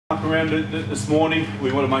around this morning.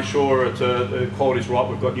 We want to make sure the quality's right.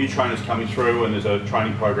 We've got new trainers coming through, and there's a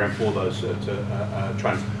training program for those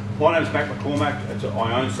trainers. My name's Matt McCormack.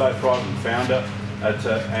 I own Saferight and founder,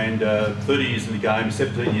 and 30 years in the game,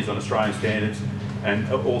 17 years on Australian standards, and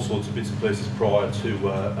all sorts of bits and pieces prior to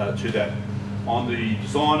that. I'm the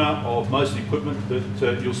designer of most of the equipment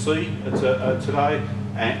that you'll see today,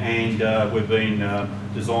 and we've been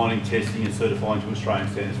designing, testing and certifying to Australian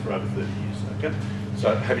standards for over 30 years. Okay?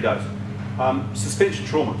 So, happy days. Suspension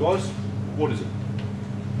trauma, guys, what is it?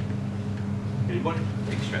 Anybody?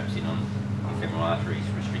 Big straps in on your femoral arteries,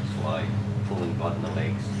 restricts flow, pulling blood in the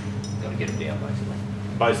legs. Got to get them down, basically.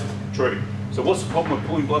 Basically, terrific. So what's the problem with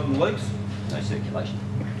pulling blood in the legs? No circulation.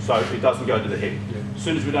 So it doesn't go to the head. Yeah. As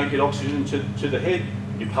soon as we don't get oxygen to the head,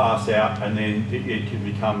 you pass out, and then it can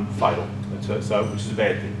become fatal, so which is a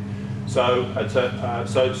bad thing. So,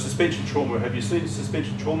 so suspension trauma, have you seen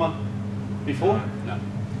suspension trauma before? No.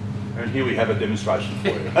 And here we have a demonstration for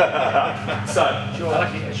you. So,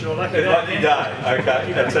 sure lucky day.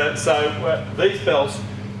 Okay. So these belts,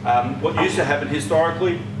 what used to happen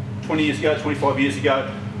historically, 20 years ago, 25 years ago,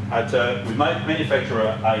 we manufacture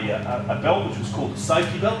a belt which was called the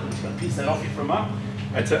safety belt. I'm just going to pinch that off you for a moment.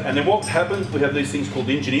 And then what happened, we have these things called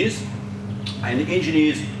engineers, and the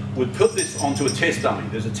engineers would put this onto a test dummy.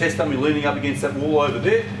 There's a test dummy leaning up against that wall over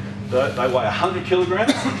there. They weigh 100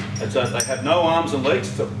 kilograms, and so they have no arms and legs,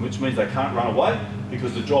 which means they can't run away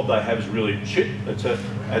because the job they have is really shit.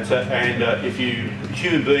 And if you,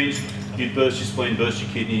 human beings, you'd burst your spleen, burst your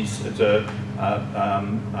kidneys,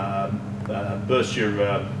 burst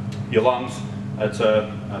your lungs, it's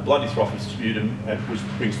a bloody throbbing sputum, which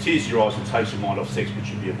brings tears to your eyes and takes your mind off sex, which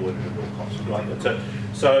should be avoided at all costs. Right?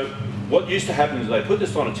 So what used to happen is they put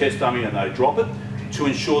this on a test dummy and they drop it to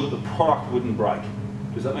ensure that the product wouldn't break.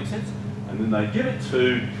 Does that make sense? And then they give it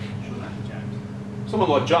to someone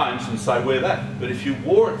like James and say, wear that. But if you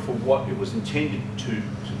wore it for what it was intended to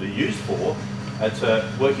be used for,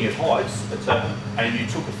 working at heights, and you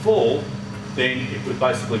took a fall, then it would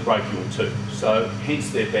basically break you in two. So hence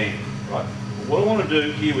they're banned, right? What I want to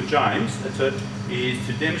do here with James is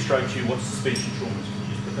to demonstrate to you what suspension trauma is. Can you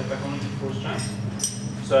just put that back on for us, James?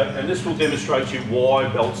 So, and this will demonstrate to you why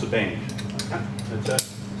belts are banned. Okay?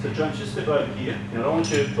 So James, just step over here. I don't want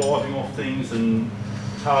you diving off things and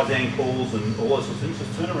Tarzan calls and all those sorts of things.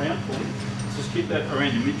 Just turn around for me. Just keep that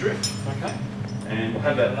around your midriff, okay? And we'll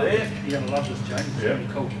have that there. You're going to love this, James. It's really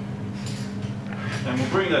cool. And we'll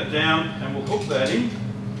bring that down and we'll hook that in.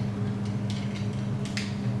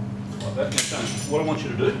 Like that. Now, James, what I want you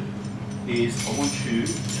to do is I want you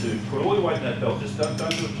to put all your weight in that belt. Just don't do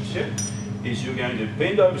it just yet. Is you're going to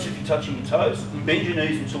bend over as if you're touching your toes, bend your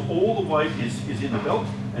knees until all the weight is in the belt,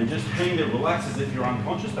 and just hang it, relax as if you're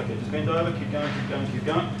unconscious. Okay, just bend over, keep going, keep going, keep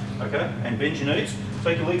going. Okay, and bend your knees.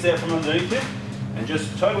 Take your legs out from underneath you, and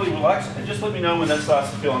just totally relax, and just let me know when that starts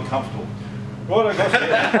to feel uncomfortable. Right,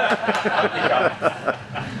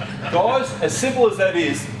 guys, as simple as that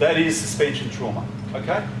is suspension trauma.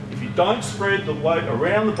 Okay, if you don't spread the weight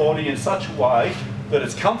around the body in such a way that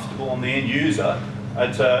it's comfortable on the end user,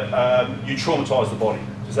 you traumatise the body.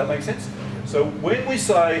 Does that make sense? So when we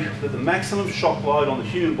say that the maximum shock load on the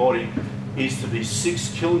human body is to be 6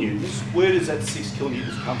 kilonewtons, where does that 6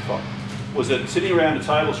 kilonewtons come from? Was it sitting around a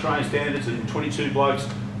table, Australian standards, and 22 blokes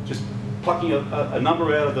just plucking a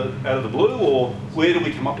number out of the blue, or where do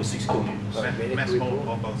we come up with 6 kilonewtons? Mass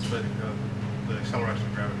multiplied by the speed of the acceleration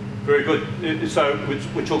of gravity. Very good. So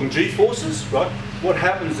we're talking G-forces, right? What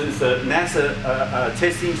happens is that NASA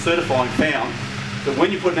testing, certifying found that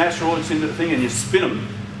when you put an asteroids in the thing and you spin them,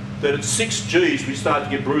 that at 6 Gs we start to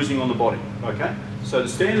get bruising on the body, okay? So the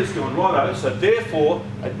standard's going righto, so therefore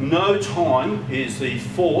at no time is the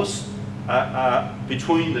force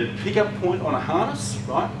between the pickup point on a harness,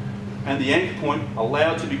 right, and the anchor point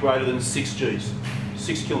allowed to be greater than 6 Gs,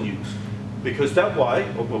 6 kilonewtons. Because that way,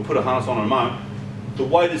 we'll put a harness on in a moment, the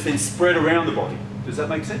weight is then spread around the body. Does that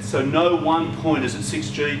make sense? So no one point is at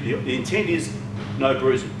 6 G, the intent is no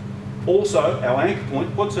bruising. Also, our anchor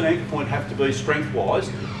point, what's an anchor point have to be strength-wise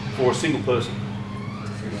for a single person?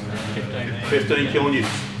 15 kilonewtons.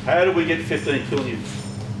 How do we get 15 kilonewtons?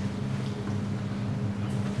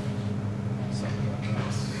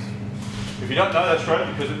 If you don't know, that's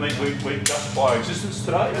right, because it means we justify our existence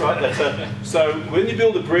today, right? So when you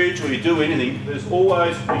build a bridge or you do anything, there's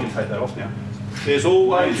always, you can take that off now, there's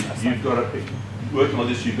always, you've got a, working like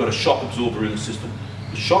this, you've got a shock absorber in the system.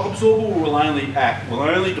 The shock absorber will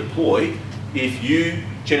only deploy if you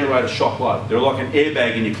generate a shock load. They're like an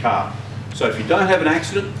airbag in your car. So if you don't have an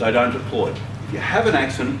accident, they don't deploy. If you have an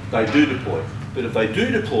accident, they do deploy. But if they do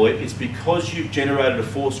deploy, it's because you've generated a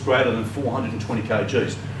force greater than 420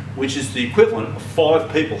 kgs. which is the equivalent of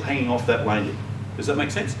 5 people hanging off that lanyard. Does that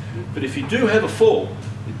make sense? But if you do have a fall,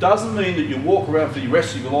 it doesn't mean that you walk around for the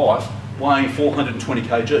rest of your life weighing 420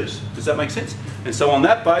 kgs. Does that make sense? And so on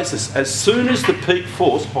that basis, as soon as the peak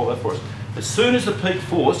force, hold that for us, as soon as the peak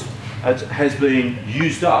force has been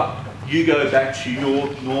used up, you go back to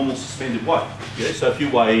your normal suspended weight. Yeah? So if you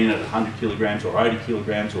weigh in at 100 kilograms or 80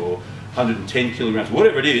 kilograms or 110 kilograms,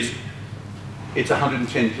 whatever it is, it's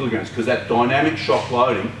 110 kilograms because that dynamic shock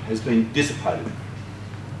loading has been dissipated.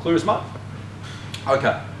 Clear as mud?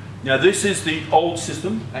 Okay. Now this is the old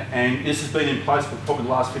system, and this has been in place for probably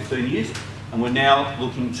the last 15 years, and we're now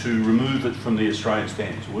looking to remove it from the Australian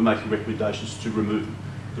standards. We're making recommendations to remove it.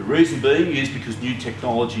 The reason being is because new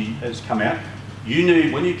technology has come out. You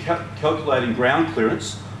need, when you're calculating ground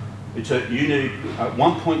clearance, you need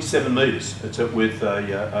 1.7 metres with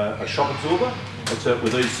a shock absorber.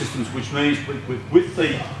 With these systems, which means with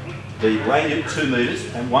the lanyard 2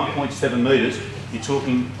 metres and 1.7 metres, you're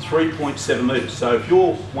talking 3.7 metres. So if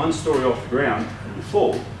you're 1 story off the ground and you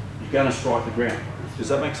fall, you're going to strike the ground. Does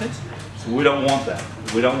that make sense? So we don't want that.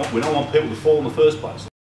 We don't want people to fall in the first place.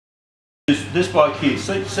 This bloke here,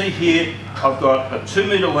 see here, I've got a 2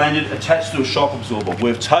 metre lanyard attached to a shock absorber.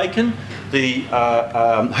 We've taken the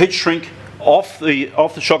heat shrink off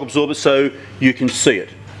the shock absorber so you can see it.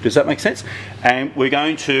 Does that make sense? And we're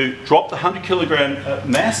going to drop the 100 kilogram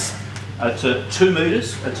mass to 2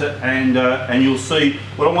 metres, and you'll see,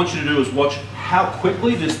 what I want you to do is watch how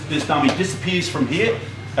quickly this dummy disappears from here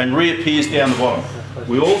and reappears down the bottom.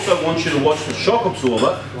 We also want you to watch the shock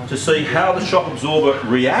absorber to see how the shock absorber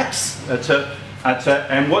reacts,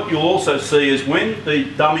 and what you'll also see is when the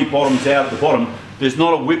dummy bottoms out at the bottom, there's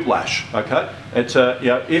not a whiplash, okay? You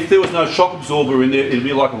know, if there was no shock absorber in there, it'd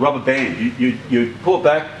be like a rubber band. You pull it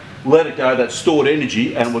back, let it go, that's stored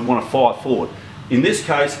energy, and it would want to fire forward. In this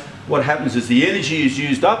case, what happens is the energy is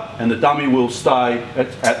used up, and the dummy will stay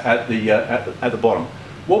at the bottom.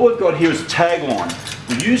 What we've got here is a tag line.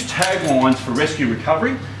 We use tag lines for rescue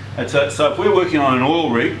recovery. So if we're working on an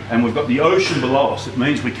oil rig and we've got the ocean below us, it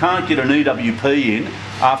means we can't get an EWP in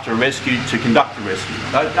after a rescue to conduct a rescue,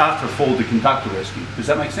 after a fall to conduct a rescue. Does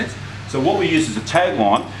that make sense? So what we use is a tag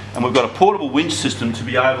line, and we've got a portable winch system to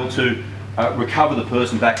be able to recover the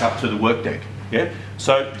person back up to the work deck. Yeah?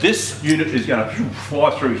 So this unit is going to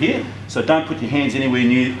fly through here, so don't put your hands anywhere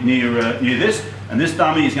near this, and this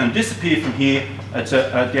dummy is going to disappear from here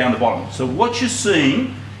down the bottom. So what you're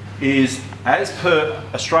seeing is, as per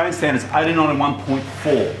Australian standards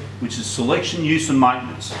 891.4, which is selection, use and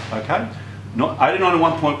maintenance, okay?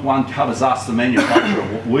 891.1 covers us, the manufacturer,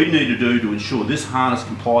 what we need to do to ensure this harness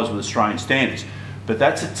complies with Australian standards. But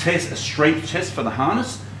that's a test, a strength test for the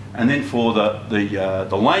harness, and then for the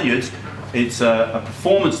lanyards, it's a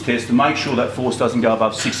performance test to make sure that force doesn't go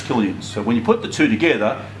above 6 kilonewtons. So when you put the two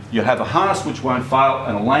together, you have a harness which won't fail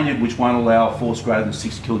and a lanyard which won't allow a force greater than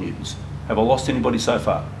 6 kilonewtons. Have I lost anybody so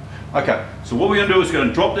far? Okay, so what we're going to do is we're going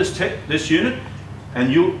to drop this unit,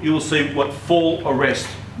 and you'll see what fall arrest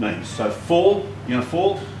means. So fall, you're going to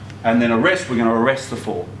fall, and then arrest, we're going to arrest the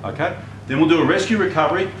fall, okay? Then we'll do a rescue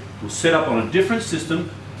recovery, we'll set up on a different system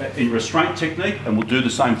in Restraint Technique, and we'll do the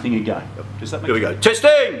same thing again. Does that make sense? Here we go.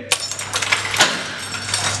 Testing!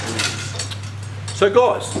 So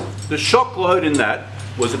guys, the shock load in that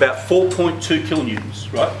was about 4.2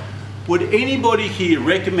 kilonewtons, right? Would anybody here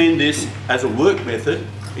recommend this as a work method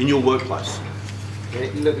in your workplace? Yeah,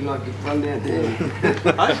 you're looking like you've run down there.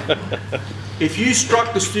 Hey? If you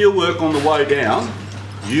struck the steelwork on the way down,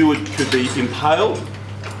 you could be impaled,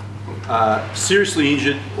 seriously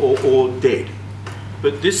injured, or dead.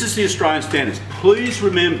 But this is the Australian standards. Please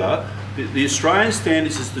remember that the Australian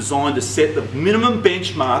standards is designed to set the minimum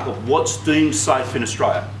benchmark of what's deemed safe in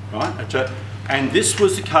Australia, right? And this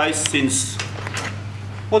was the case since,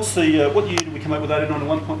 what year did we come up with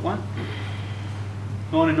 891.1?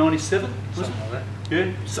 1997? Something like that.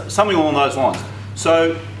 Yeah, something along those lines.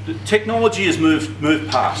 So the technology has moved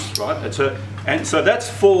past, right? And so that's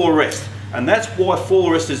fall arrest. And that's why fall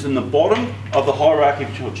arrest is in the bottom of the hierarchy of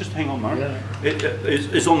control. Just hang on, Murray. Yeah.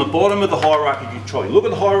 It's on the bottom of the hierarchy of control. You look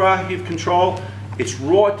at the hierarchy of control, it's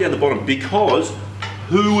right down the bottom, because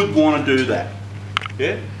who would want to do that?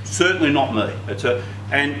 Yeah? Certainly not me.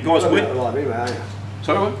 And guys, You're not alive anyway, are you?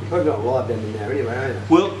 Sorry, what? You're probably not alive down in there anyway, are you?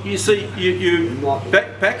 Well, you see,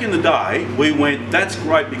 back in the day, we went, that's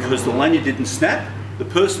great because the lanyard didn't snap, the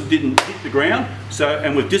person didn't hit the ground,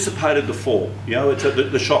 and we've dissipated the fall, you know, it's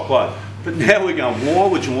the shock load. But now we're going, why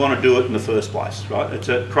would you want to do it in the first place, right? It's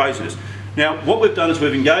a craziness. Now, what we've done is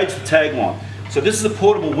we've engaged the tag line. So this is a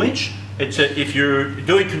portable winch. if you're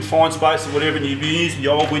doing confined space or whatever, and you've been using the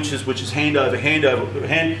old winches, which is hand over hand,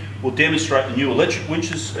 we'll demonstrate the new electric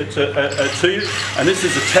winches to you. And this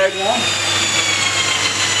is a tagline,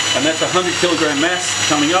 and that's 100 kilogram mass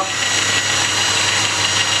coming up.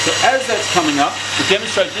 So as that's coming up, we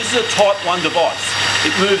demonstrate this is a type 1 device.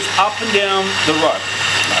 It moves up and down the rope.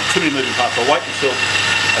 No, too many moving parts. I'll wait until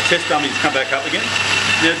a test dummy has come back up again.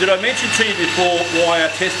 Now, did I mention to you before why our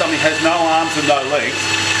test dummy has no arms and no legs?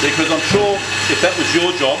 Because I'm sure if that was your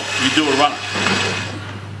job, you'd do a runner.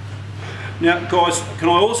 Now, guys, can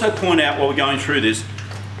I also point out while we're going through this,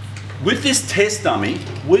 with this test dummy,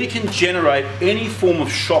 we can generate any form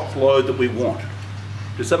of shock load that we want.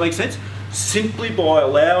 Does that make sense? Simply by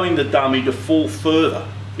allowing the dummy to fall further.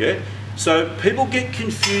 Yeah. So people get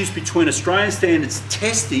confused between Australian standards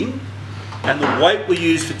testing and the weight we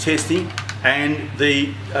use for testing and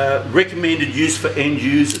the recommended use for end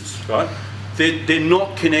users, right? They're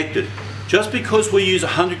not connected. Just because we use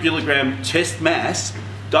 100 kilogram test mass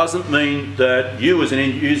doesn't mean that you as an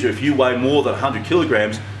end user, if you weigh more than 100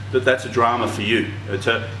 kilograms, that's a drama for you.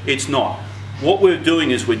 It's not. What we're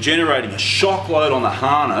doing is we're generating a shock load on the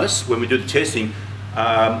harness when we do the testing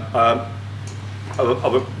of a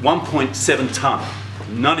 1.7 tonne.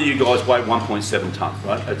 None of you guys weigh 1.7 tonne,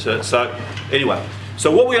 right? So anyway,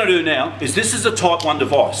 so what we're going to do now is this is a type 1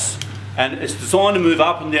 device, and it's designed to move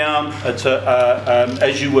up and down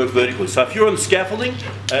as you work vertically. So if you're on the scaffolding,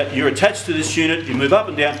 you're attached to this unit, you move up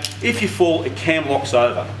and down. If you fall, it cam locks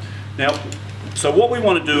over. Now, so what we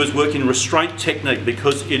want to do is work in restraint technique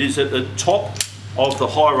because it is at the top of the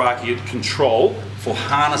hierarchy of control for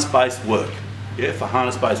harness-based work. Yeah, for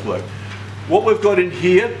harness-based work. What we've got in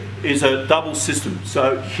here is a double system.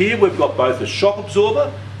 So here we've got both a shock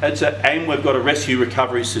absorber and we've got a rescue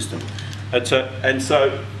recovery system. And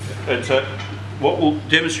so what we'll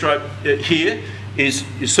demonstrate here is,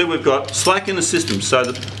 you see we've got slack in the system so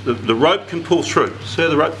that the rope can pull through. See how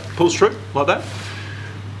the rope pulls through, like that?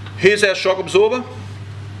 Here's our shock absorber.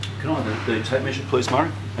 Can I have the tape measure, please,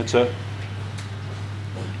 Murray? That's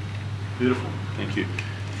beautiful, thank you.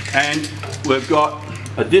 And we've got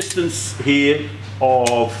a distance here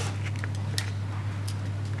of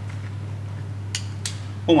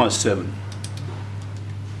almost 7.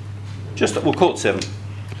 We'll call it 7.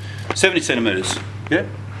 70 centimetres. Yeah?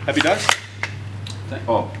 Happy days?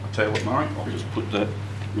 Oh, I'll tell you what, Murray, I'll just put that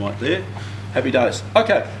right there. Happy days.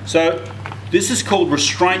 Okay, so this is called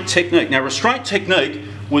restraint technique. Now, restraint technique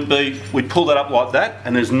would be, we'd pull that up like that,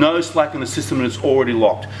 and there's no slack in the system and it's already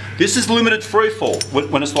locked. This is limited free fall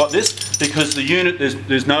when it's like this, because the unit,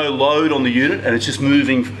 there's no load on the unit and it's just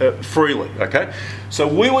moving freely, okay? So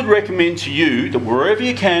we would recommend to you that wherever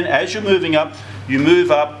you can, as you're moving up, you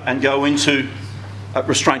move up and go into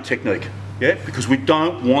restraint technique, yeah? Because we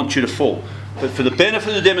don't want you to fall. But for the benefit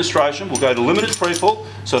of the demonstration, we'll go to limited free fall,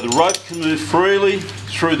 so the rope can move freely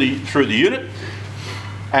through the unit.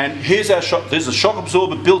 And here's our shock. There's a shock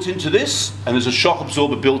absorber built into this, and there's a shock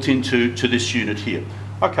absorber built into this unit here.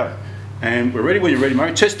 Okay, and we're ready when you're ready,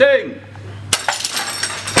 Murray. Testing!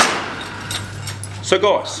 So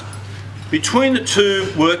guys, between the two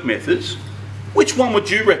work methods, which one would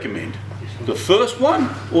you recommend? The first one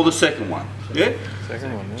or the second one? Yeah?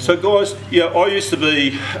 Second one, yeah. So guys, yeah, I used to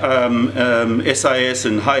be SAS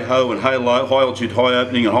and hey-ho and hey-low, high altitude, high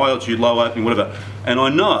opening and high altitude, low opening, whatever. And I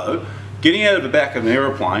know getting out of the back of an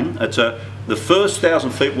aeroplane, the first 1,000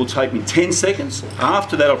 feet will take me 10 seconds.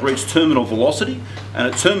 After that, I've reached terminal velocity. And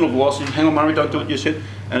at terminal velocity, hang on, Murray, don't do it just yet.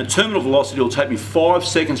 And at terminal velocity, it'll take me 5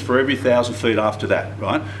 seconds for every 1,000 feet after that,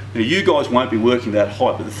 right? Now, you guys won't be working that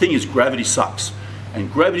height, but the thing is, gravity sucks. And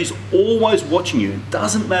gravity's always watching you. It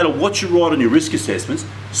doesn't matter what you write on your risk assessments.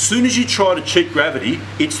 As soon as you try to cheat gravity,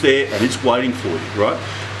 it's there and it's waiting for you, right?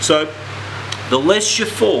 So the less you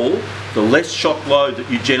fall, the less shock load that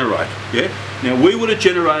you generate, yeah? Now we would have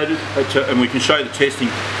generated, and we can show you the testing,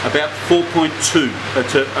 about 4.2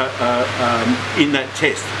 in that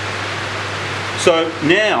test. So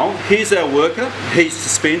now, here's our worker. He's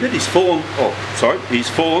suspended, he's fallen, he's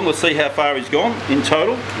fallen. Let's see how far he's gone in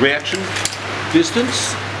total. Reaction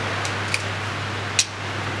distance.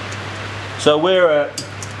 So we're at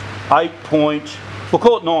 8 we'll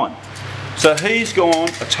call it 9. So he's gone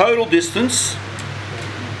a total distance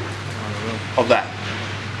of that,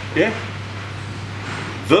 yeah?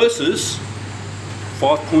 Versus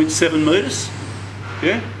 5.7 metres,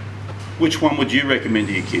 yeah? Which one would you recommend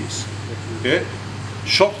to your kids? Yeah?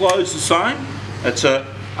 Shock load's the same. It's a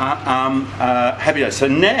happy day. So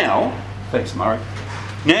now, thanks Murray,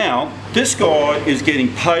 now this guy is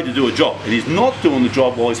getting paid to do a job, and he's not doing the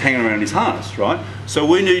job while he's hanging around his harness, right? So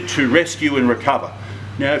we need to rescue and recover.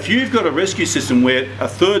 Now, if you've got a rescue system where you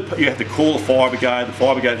have to call the fire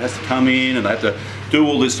brigade has to come in and they have to do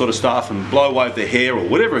all this sort of stuff and blow away their hair or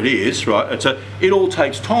whatever it is, right? It all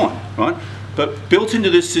takes time, right? But built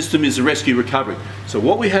into this system is the rescue recovery. So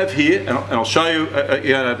what we have here, and I'll show you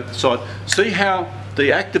over the side, see how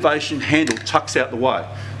the activation handle tucks out the way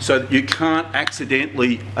so that you can't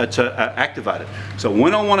accidentally activate it. So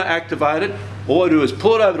when I want to activate it, all I do is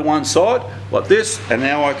pull it over to one side like this, and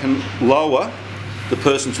now I can lower the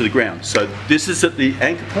person to the ground. So this is at the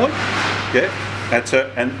anchor point, yeah,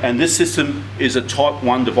 and this system is a type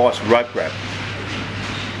 1 device rope grab.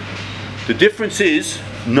 The difference is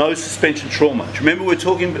no suspension trauma. Do you remember we were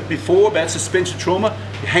talking before about suspension trauma?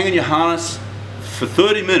 You hang in your harness for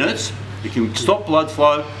 30 minutes, it can stop blood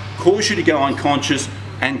flow, cause you to go unconscious,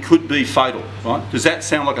 and could be fatal, right? Does that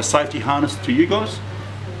sound like a safety harness to you guys?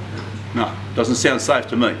 No, doesn't sound safe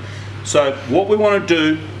to me. So what we want to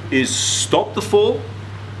do is stop the fall.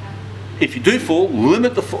 If you do fall,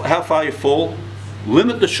 limit how far you fall,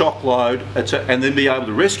 limit the shock load, and then be able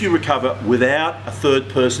to rescue recover without a third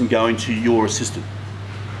person going to your assistant.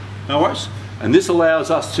 No worries? And this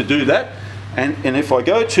allows us to do that. And if I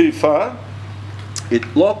go too far, it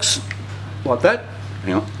locks like that.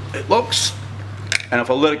 Hang on. It locks. And if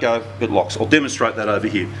I let it go, it locks. I'll demonstrate that over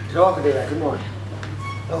here. So I can do that, come on.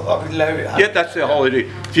 I can load it up. Yeah, that's the whole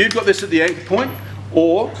idea. If you've got this at the anchor point,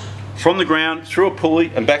 or from the ground, through a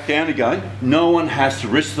pulley and back down again, no one has to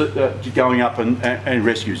risk going up and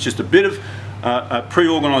rescue. It's just a bit of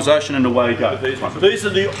pre-organisation and away you go. These are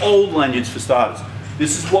the old lanyards for starters.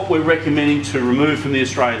 This is what we're recommending to remove from the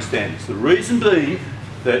Australian standards. The reason being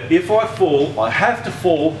that if I fall, I have to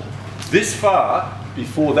fall this far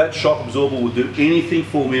before that shock absorber will do anything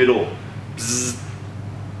for me at all. Bzzz,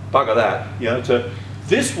 bugger that. You know,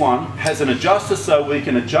 this one has an adjuster so we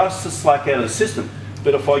can adjust the slack out of the system.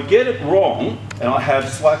 But if I get it wrong and I have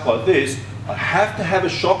slack like this, I have to have a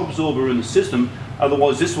shock absorber in the system,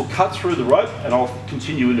 otherwise this will cut through the rope and I'll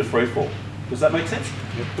continue into free fall. Does that make sense?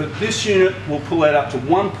 Yep. But this unit will pull that up to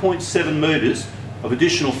 1.7 metres of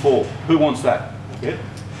additional fall. Who wants that? Yeah.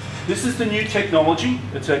 This is the new technology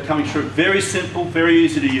that's coming through. Very simple, very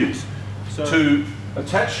easy to use. So to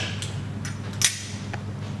attach,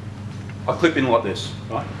 I clip in like this,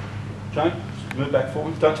 right? Jane, move back for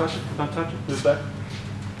me. Don't touch it, don't touch it, move back.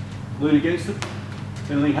 Lean against it.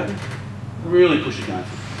 Anything happen? Really push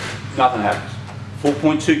against it. Nothing happens.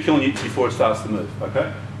 4.2 kilonewtons before it starts to move,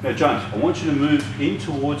 okay? Now James, I want you to move in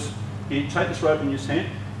towards, take this rope in your hand,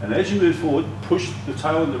 and as you move forward, push the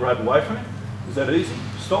tail of the rope away from it. Is that easy?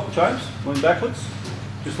 Stop, James, lean backwards.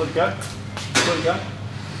 Just let it go, just let it go.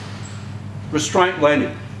 Restraint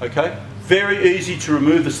lanyard, okay? Very easy to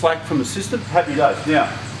remove the slack from the system. Happy days. Now,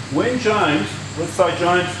 when James, let's say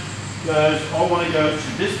James goes, I want to go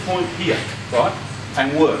to this point here, right,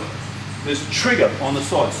 and work. There's a trigger on the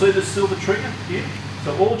side. See this silver trigger here?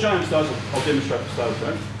 So all James does, I'll demonstrate the start of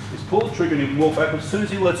James, is pull the trigger and he can walk backwards. As soon as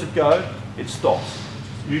he lets it go, it stops.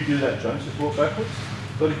 You do that, James. Just walk backwards.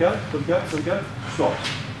 Let it go, let it go, let it go. Stops.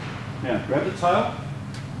 Now, grab the tail,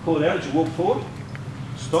 pull it out as you walk forward.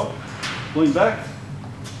 Stop. Lean back.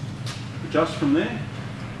 Adjust from there.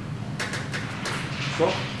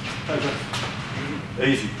 Stop. Over.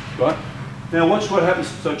 Easy, right? Now watch what happens.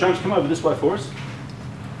 So James, come over this way for us.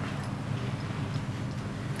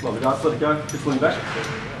 Let it go, let it go. Just lean back.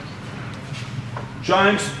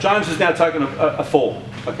 James has now taken a fall,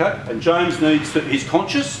 okay? And James needs to, he's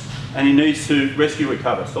conscious and he needs to rescue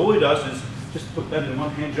recover. So all he does is just put that in one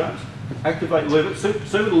hand, James. Activate lever. See with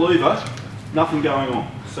the lever, nothing going on.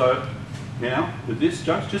 So now with this,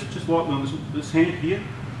 James, just lightly on this hand here,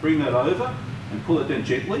 bring that over and pull it down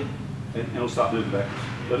gently, and it'll start moving backwards.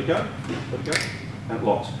 Let it go, and it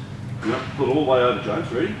locks. You know, pull it all the way over, James.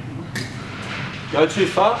 Ready? Go too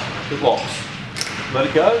far, it locks. Let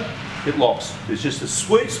it go, it locks. There's just a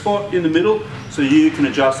sweet spot in the middle so you can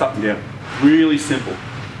adjust up and down. Really simple.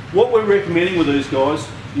 What we're recommending with these guys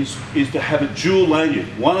is to have a dual lanyard,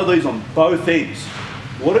 one of these on both ends.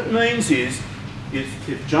 What it means is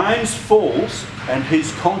if James falls and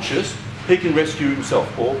he's conscious, he can rescue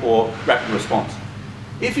himself or rapid response.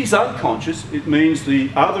 If he's unconscious, it means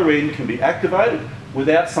the other end can be activated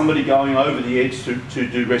without somebody going over the edge to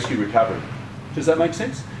do rescue recovery. Does that make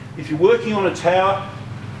sense? If you're working on a tower,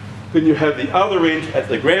 then you have the other end at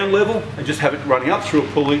the ground level and just have it running up through a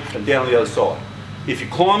pulley and down the other side. If you're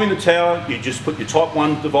climbing the tower, you just put your type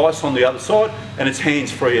 1 device on the other side and it's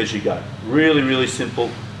hands-free as you go. Really, really simple,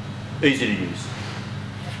 easy to use.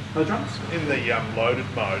 No drums? In the loaded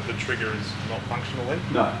mode, the trigger is not functional then?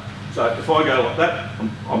 No. So if I go like that,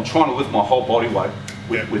 I'm trying to lift my whole body weight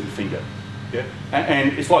with the finger. Yeah?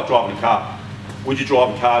 And it's like driving a car. would you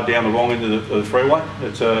drive a car down the wrong end of the freeway?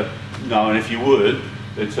 It's no, and if you would,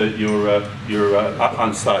 it's you're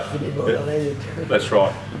unsafe. That's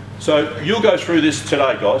right. So you'll go through this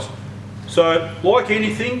today, guys. So like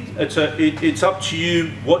anything, it's up to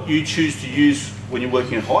you what you choose to use when you're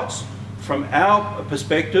working at heights. From our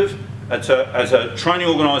perspective, as a training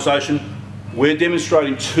organisation, we're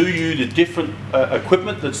demonstrating to you the different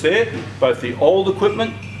equipment that's there, both the old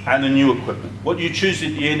equipment and the new equipment. What you choose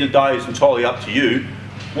at the end of the day is entirely up to you.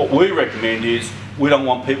 What we recommend is we don't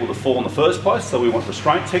want people to fall in the first place, so we want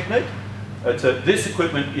restraint technique. This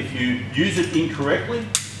equipment, if you use it incorrectly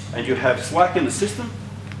and you have slack in the system,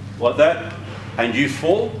 like that, and you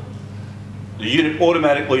fall, the unit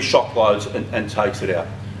automatically shock loads and takes it out.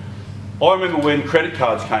 I remember when credit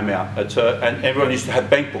cards came out, and everyone used to have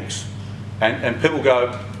bank books. And people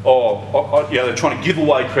go, oh, you know, they're trying to give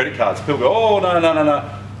away credit cards. People go, oh, no,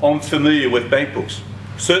 I'm familiar with bank books.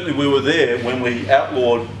 Certainly we were there when we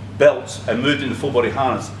outlawed belts and moved into full body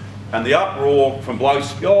harness. And the uproar from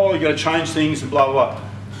blokes, oh, you've got to change things and blah, blah, blah.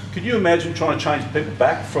 Could you imagine trying to change people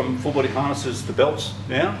back from full body harnesses to belts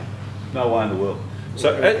now? No way in the world.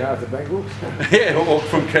 So, credit cards to bank books? Yeah, or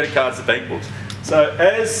from credit cards to bank books. So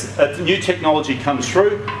as the new technology comes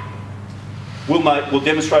through, we'll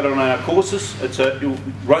demonstrate it on our courses. We'll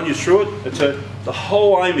run you through it. The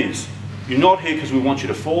whole aim is, you're not here because we want you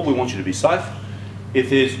to fall, we want you to be safe. If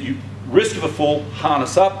there's risk of a fall,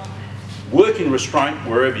 harness up, work in restraint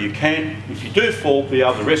wherever you can. If you do fall, be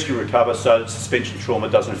able to rescue and recover so that suspension trauma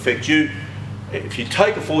doesn't affect you. If you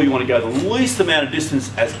take a fall, you want to go the least amount of distance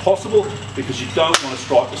as possible because you don't want to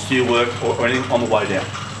strike the steelwork or anything on the way down.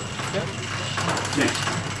 Next,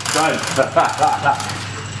 James.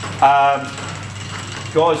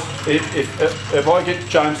 Guys, if I get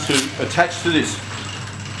James to attach to this,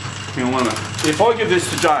 hang on 1 minute. If I give this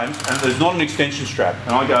to James and there's not an extension strap,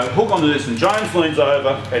 and I go hook onto this, and James leans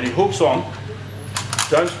over and he hooks on.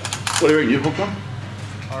 James, what do you reckon? You hooked on?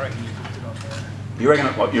 I reckon you hooked it on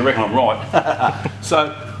there. You reckon I'm right.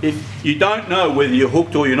 So if you don't know whether you're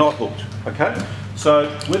hooked or you're not hooked, okay? So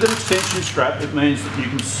with an extension strap, it means that you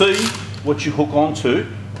can see what you hook onto,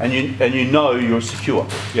 and you know you're secure.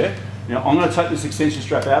 Yeah. Now I'm going to take this extension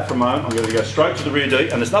strap out for a moment. I'm going to go straight to the rear D,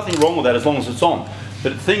 and there's nothing wrong with that as long as it's on.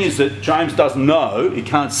 But the thing is that James doesn't know, he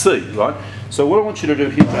can't see, right? So what I want you to do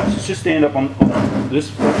here, James, is just stand up on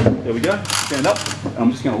this. There we go. Stand up.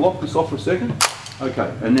 I'm just going to lock this off for a second.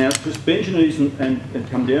 Okay. And now just bend your knees and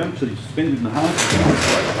come down so you're suspended in the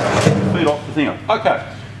harness. Feet off the thing up.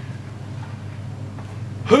 Okay.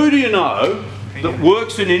 Who do you know that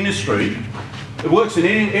works in industry, it works in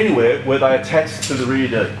anywhere where they attach to the rear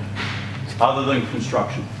D, other than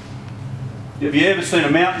construction? Have you ever seen a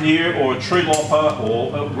mountaineer or a tree lopper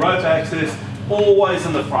or a rope access always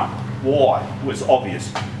in the front? Why? Well, it's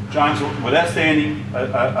obvious. James, without standing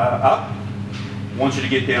up, wants you to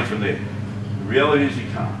get down from there. The reality is you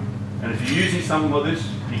can't. And if you're using something like this,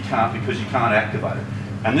 you can't because you can't activate it.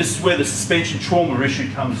 And this is where the suspension trauma issue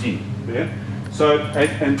comes in. Yeah? So,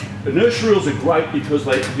 and inertia reels are great because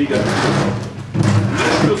inertia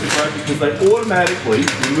reels are great because they automatically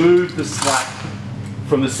remove the slack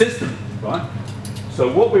from the system, right? So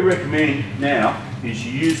what we recommend now is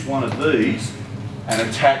you use one of these and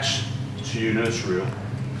attach to your inertia reel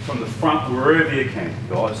from the front wherever you can,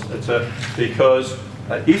 guys. Because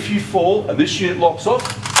if you fall and this unit locks off,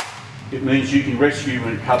 it means you can rescue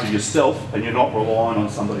and recover yourself and you're not relying on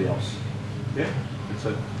somebody else. Yeah?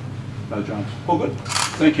 No, James. All good.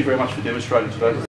 Thank you very much for demonstrating today.